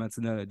Saka and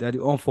Martinelli. They're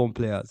the on-form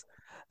players.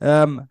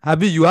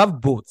 Habi, you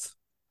have both.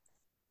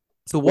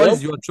 So what Yep.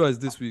 is your choice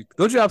this week?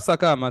 Don't you have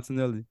Saka and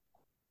Martinelli?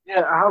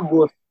 Yeah, I have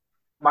both.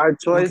 My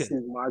choice Okay.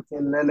 is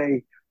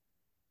Martinelli.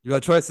 Your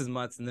choice is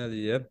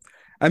Martinelli, yeah?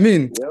 I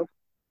mean, Yep.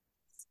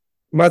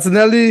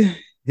 Martinelli,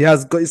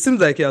 it seems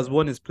like he has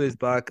won his place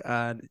back.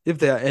 And if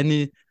there are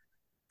any,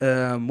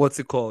 what's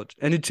it called?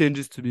 Any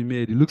changes to be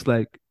made, it looks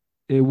like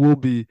it will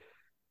be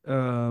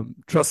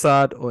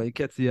Trossard or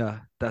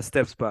Nketiah that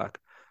steps back.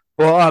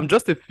 Well,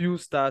 just a few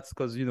stats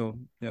because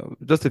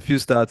just a few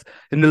stats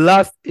in the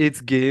last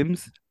 8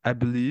 games. I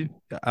believe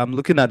I'm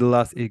looking at the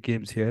last 8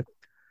 games here,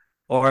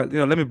 or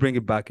let me bring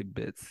it back a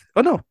bit.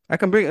 Oh no, I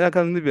can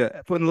leave it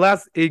for the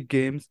last 8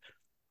 games.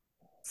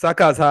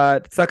 Saka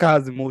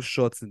has the most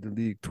shots in the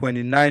league,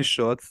 29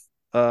 shots.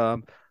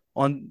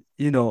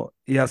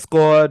 he has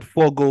scored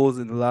 4 goals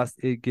in the last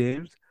 8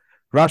 games.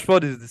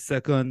 Rashford is the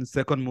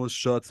second most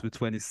shots with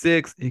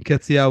 26,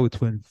 Nketiah with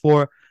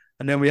 24,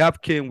 and then we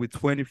have Kane with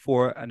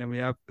 24, and then we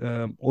have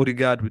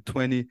Odegaard with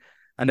 20,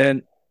 and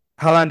then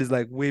Haaland is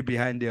like way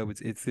behind there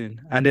with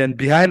 18, and then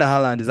behind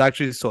Haaland is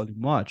actually Solly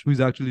March,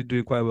 who's actually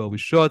doing quite well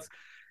with shots.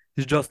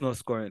 He's just not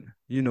scoring.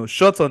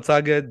 Shots on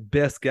target,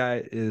 best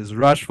guy is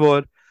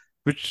Rashford,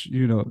 which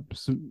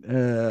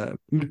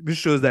which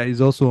shows that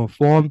he's also on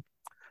form.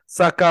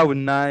 Saka with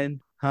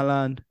 9,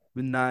 Haaland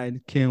with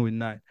 9, Kane with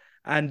 9.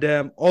 And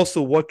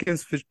also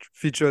Watkins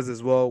features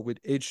as well with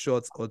 8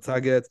 shots on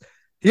target.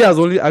 He has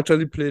only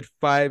actually played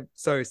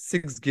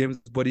 6 games,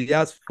 but he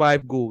has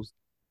 5 goals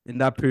in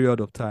that period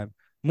of time.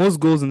 Most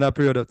goals in that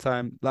period of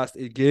time, last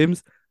 8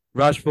 games.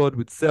 Rashford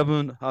with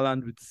 7,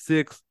 Haaland with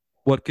 6,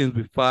 Watkins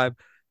with 5,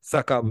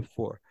 Saka with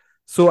 4.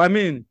 So, I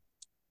mean,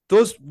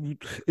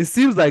 it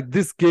seems like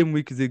this game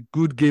week is a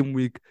good game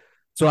week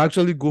to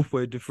actually go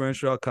for a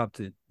differential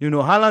captain.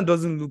 Haaland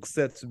doesn't look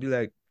set to be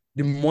like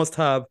the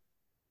must-have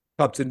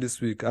captain this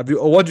week.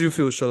 Or what do you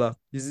feel, Shola?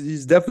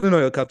 He's definitely not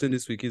your captain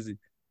this week, is he?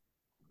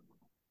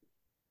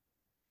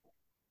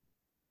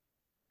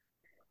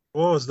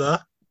 What was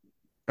that?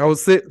 I would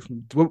say,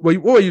 what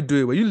were you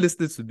doing? Were you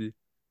listening to me?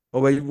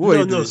 Or what were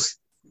you doing?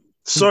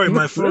 Sorry,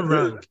 my phone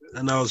rang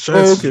and I was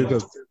trying Oh, to. okay,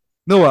 good.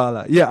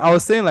 No, yeah, I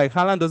was saying like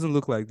Haaland doesn't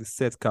look like the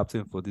set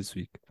captain for this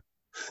week.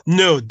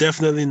 No,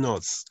 definitely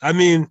not. I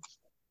mean,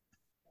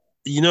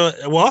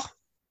 what?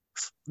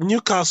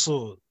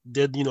 Newcastle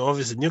did,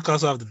 obviously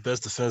Newcastle have the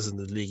best defense in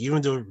the league,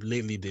 even though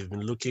lately they've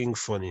been looking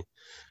funny.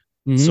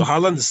 So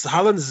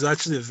Haaland is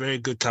actually a very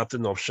good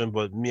captain option,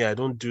 but me, I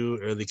don't do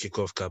early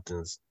kickoff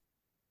captains.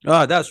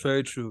 That's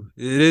very true.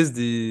 It is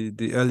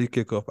the early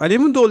kickoff. And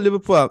even though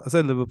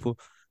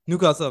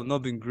Newcastle have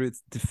not been great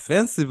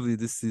defensively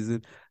this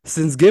season,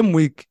 since game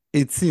week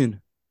 18,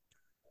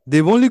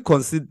 they've only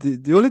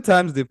conceded the only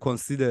times they've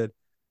conceded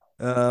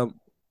um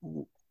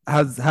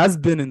has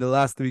been in the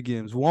last 3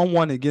 games.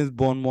 1-1 against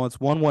Bournemouth,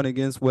 1-1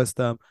 against West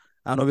Ham,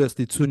 and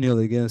obviously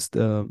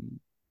 2-0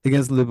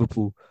 against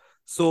Liverpool.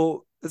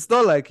 So it's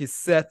not like it's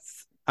set.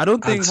 I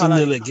don't think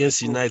 2-0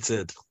 against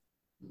United.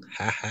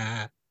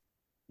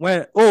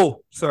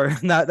 Sorry,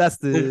 that's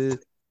the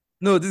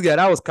no, this guy,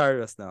 that was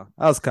Karius now.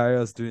 That was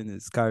Karius doing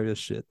his Karius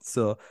shit.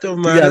 So Don't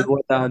you matter. guys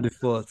won down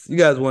default. You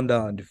guys won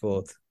down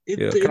default. It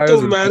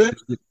don't matter.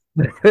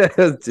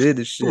 Doing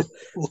the shit.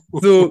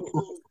 So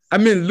I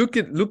mean,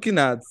 looking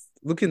at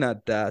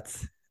that,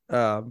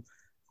 I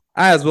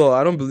as well.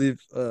 I don't believe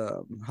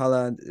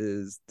Haaland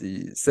is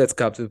the set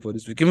captain for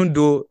this week. Even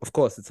though, of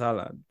course, it's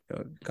Haaland.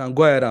 Can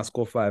go ahead and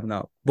score 5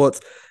 now.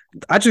 But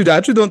actually, I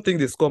actually don't think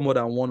they score more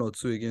than 1 or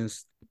 2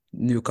 against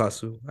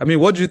Newcastle. I mean,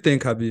 what do you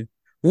think, Habib?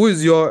 Who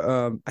is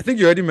your? I think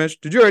you already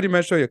mentioned. Did you already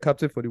mention your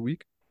captain for the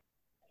week?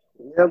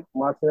 Yep,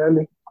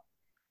 Martinelli.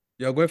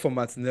 You're going for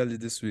Martinelli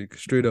this week,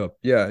 straight up.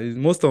 Yeah, he's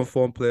most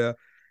on-form player.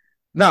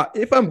 Now,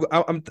 if I'm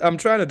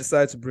trying to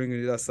decide to bring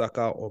in either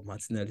Saka or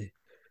Martinelli.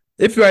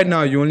 If right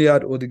now you only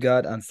had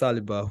Odegaard and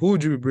Saliba, who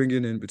would you be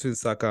bringing in between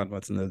Saka and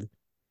Martinelli?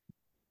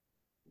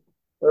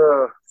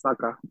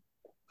 Saka.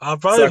 I'll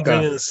probably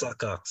bring in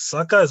Saka.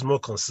 Saka is more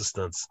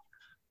consistent.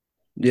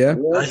 Yeah.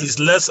 And he's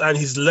less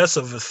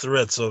of a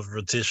threat of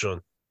rotation.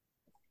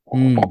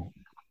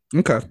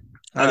 Okay.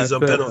 And he's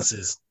on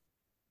penalties.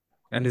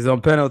 And he's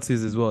on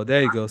penalties as well.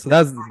 There you go. So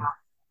that's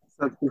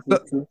set pieces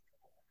too.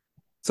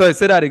 Sorry,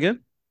 say that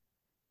again.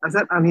 I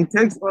said, and he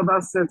takes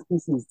other set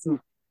pieces too.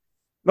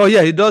 Oh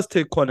yeah, he does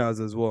take corners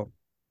as well.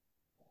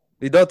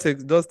 He does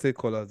take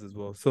corners as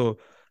well. So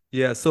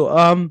yeah,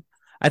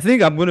 I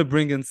think I'm gonna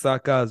bring in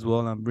Saka as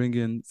well. I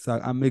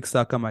make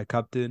Saka my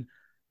captain.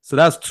 So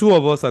that's 2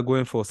 of us are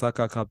going for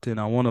Saka captain,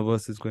 and 1 of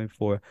us is going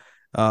for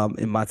a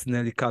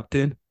Martinelli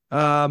captain.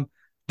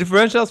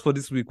 Differentials for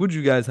this week. What do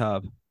you guys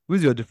have?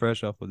 Who's your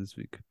differential for this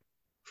week?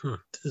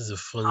 This is a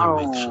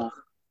funny week.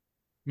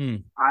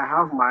 I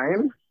have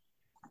mine.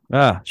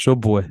 Sure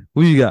boy.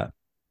 Who you got?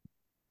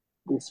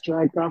 The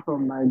striker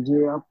from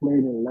Nigeria played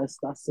in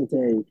Leicester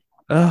City.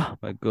 Oh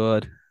my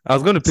god. I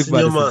was gonna pick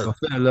Madison, but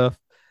fair enough.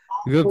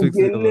 You're gonna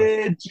pick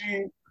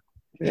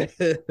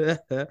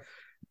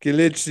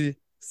Kelechi,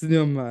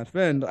 senior man.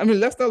 Man, I mean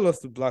Leicester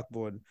lost to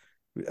Blackburn.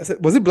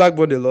 Was it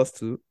Blackburn they lost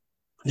to?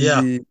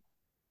 They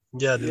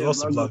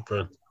lost to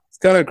Blackburn. It's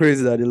kind of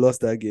crazy that they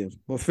lost that game,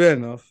 but fair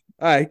enough.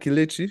 All right,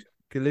 Kelechi,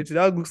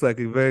 that looks like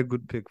a very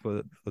good pick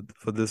for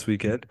this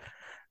weekend.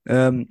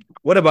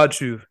 What about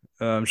you,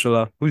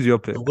 Shola? Who's your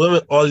pick? I'm going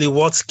with Ollie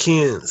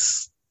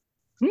Watkins.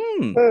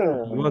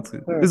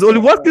 Is Ollie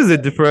Watkins a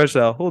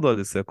differential? Hold on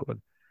a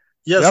second.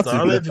 Yes, you have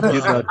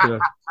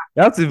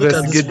to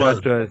investigate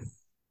that choice.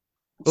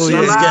 Oh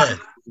yeah,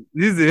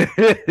 he's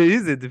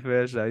a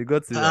differential. You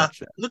got to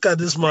look at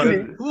this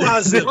man. Who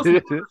has him?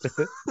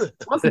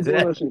 What's his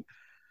ownership?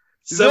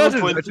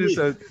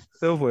 7.3.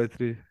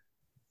 7.3.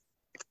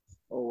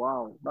 Oh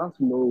wow, that's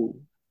low.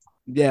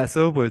 Yeah,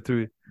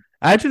 7.3.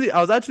 I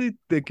was actually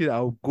thinking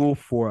I'll go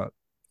for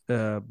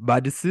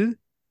Madison,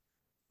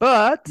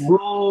 but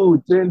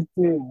change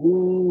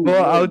team.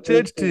 I'll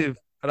change team.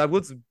 and I'm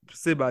going to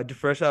say my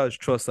differential is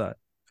Trossard.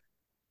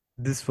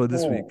 This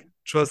week.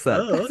 Trossard.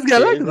 Oh, Yeah,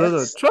 okay.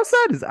 no.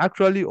 Trossard is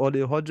actually on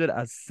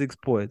 106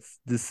 points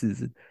this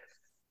season.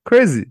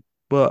 Crazy.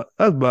 But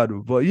that's bad.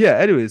 But yeah,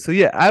 anyway, so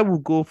yeah, I will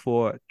go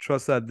for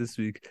Trossard this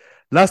week.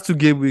 Last 2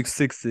 game weeks,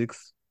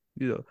 6-6.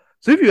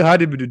 So if you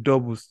had him with the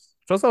doubles,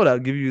 Trossard would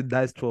have given you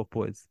nice 12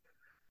 points,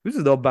 which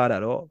is not bad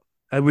at all.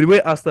 And with the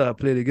way Arsenal are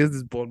playing against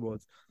this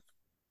Bournemouth,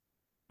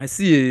 I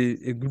see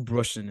a good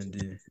brushing in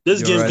the.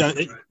 This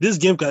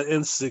game can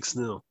end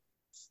 6-0.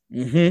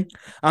 Mm-hmm.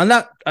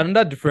 And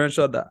that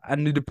differential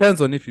and it depends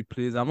on if he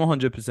plays. I'm not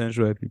 100%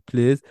 sure if he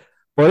plays,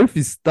 but if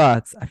he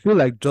starts, I feel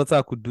like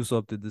Jota could do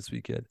something this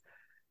weekend.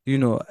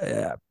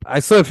 I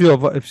saw a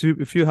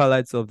few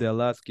highlights of their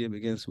last game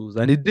against Wolves,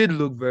 and it did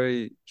look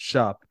very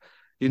sharp.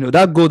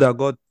 That goal that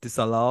got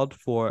disallowed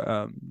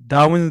for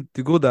Darwin,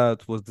 the goal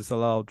that was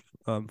disallowed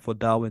for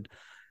Darwin,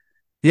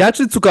 he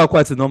actually took out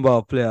quite a number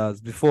of players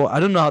before. I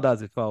don't know how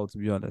that's a foul, to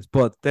be honest,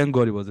 but thank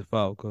God it was a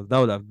foul because that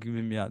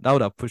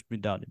would have pushed me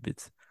down a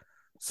bit.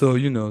 So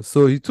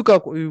so he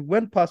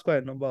went past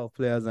quite a number of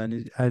players, and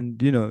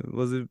it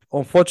was an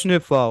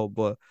unfortunate foul,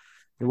 but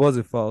it was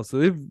a foul. So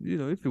if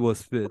he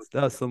was fit,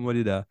 that's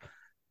somebody that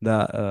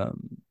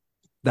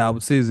I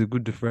would say is a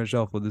good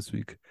differential for this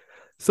week.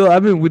 So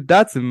I mean, with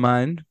that in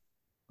mind,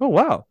 oh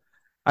wow,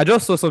 I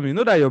just saw something. You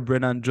know that your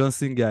Brennan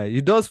Johnson guy, he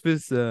does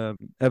face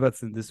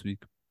Everton this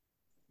week.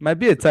 Might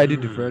be a tidy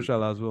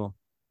differential as well.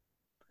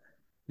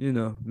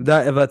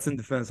 That Everton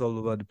defense all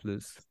over the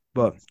place.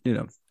 But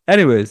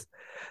anyways,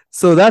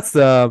 so that's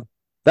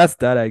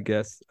that, I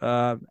guess.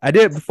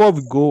 Before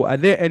we go, are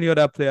there any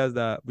other players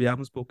that we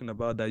haven't spoken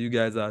about that you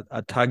guys are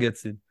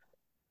targeting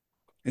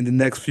in the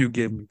next few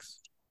game weeks?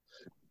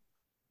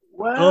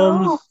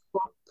 Well,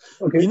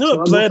 okay.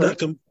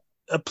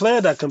 A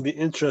player that can be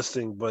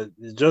interesting, but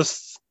it's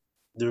just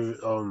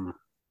the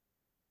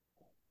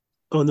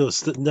Oh no,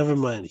 never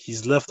mind.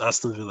 He's left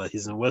Aston Villa.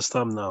 He's in West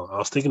Ham now. I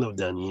was thinking of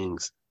Danny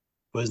Ings,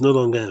 but he's no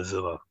longer in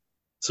Villa.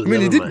 So I mean,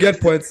 he did mind. get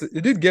points.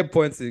 He did get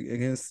points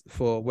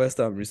for West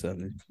Ham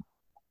recently.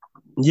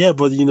 Yeah,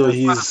 but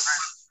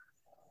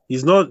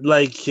he's not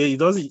like he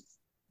doesn't.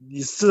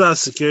 He still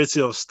has security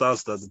of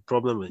stats. That's the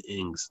problem with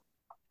Ings.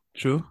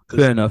 True.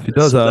 Fair enough. He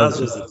does have. That's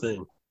just the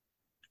thing.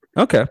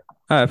 Okay.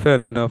 All right.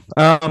 Fair enough.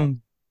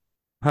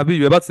 Habib,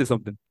 you about to say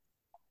something?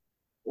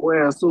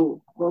 Well,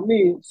 so for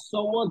me,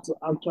 someone to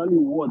actually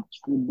watch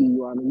would be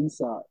Johan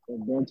Issa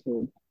in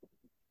Brentford,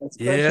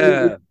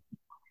 especially if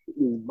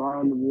he's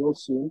bound real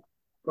soon,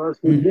 because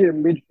he'll be a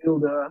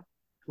midfielder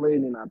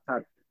playing in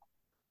attack.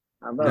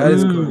 And That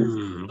is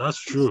correct. That's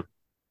true.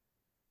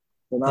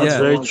 So that's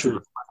very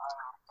true.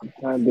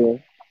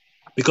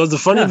 Because the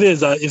funny thing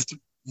is that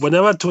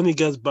whenever Tony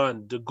gets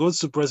banned, the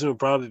go-to person will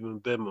probably be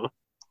Mbemo.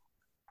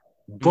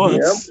 But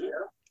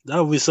that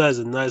Wissa is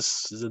a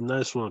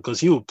nice one because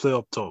he will play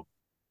up top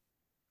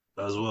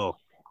as well.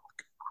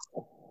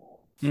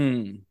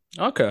 Okay.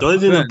 The only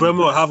thing that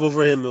Bremer will have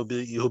over him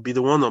he'll be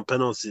the one on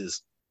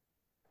penalties.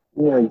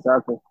 Yeah,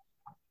 exactly.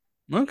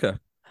 Okay.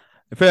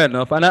 Fair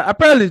enough. And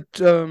apparently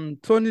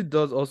Tony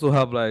does also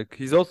have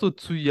he's also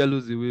 2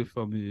 yellows away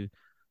from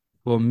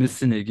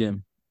missing a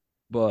game.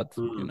 But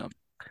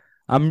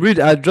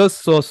I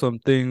just saw some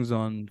things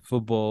on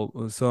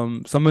football,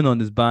 something on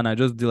his ban. I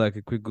just did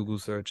a quick Google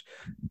search,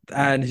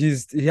 and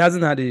he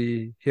hasn't had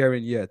a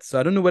hearing yet. So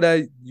I don't know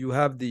whether you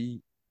have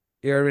the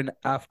hearing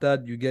after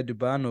you get the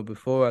ban or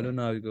before. I don't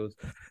know how it goes,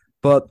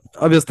 but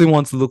obviously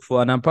want to look for,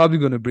 and I'm probably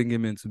going to bring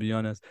him in, to be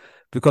honest,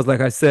 because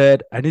like I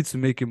said, I need to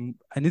make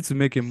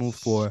a move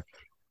for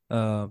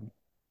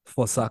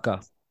Saka.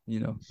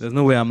 There's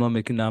no way I'm not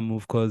making that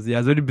move because he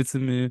has already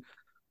beaten me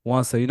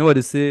once. So you know what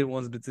they say,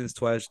 once beaten is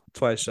twice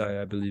shy,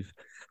 I believe.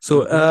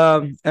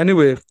 So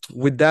anyway,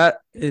 with that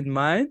in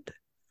mind,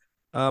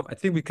 I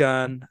think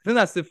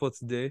that's it for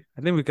today.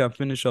 I think we can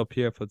finish up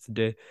here for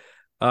today.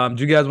 Do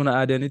you guys want to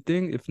add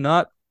anything? If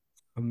not,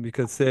 we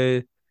could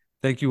say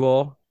thank you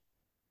all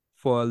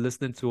for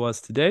listening to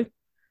us today,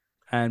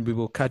 and we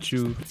will catch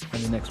you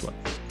on the next one.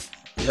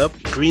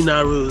 Yep, green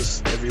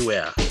arrows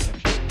everywhere.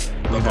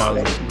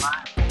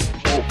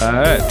 All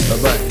right,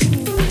 bye-bye.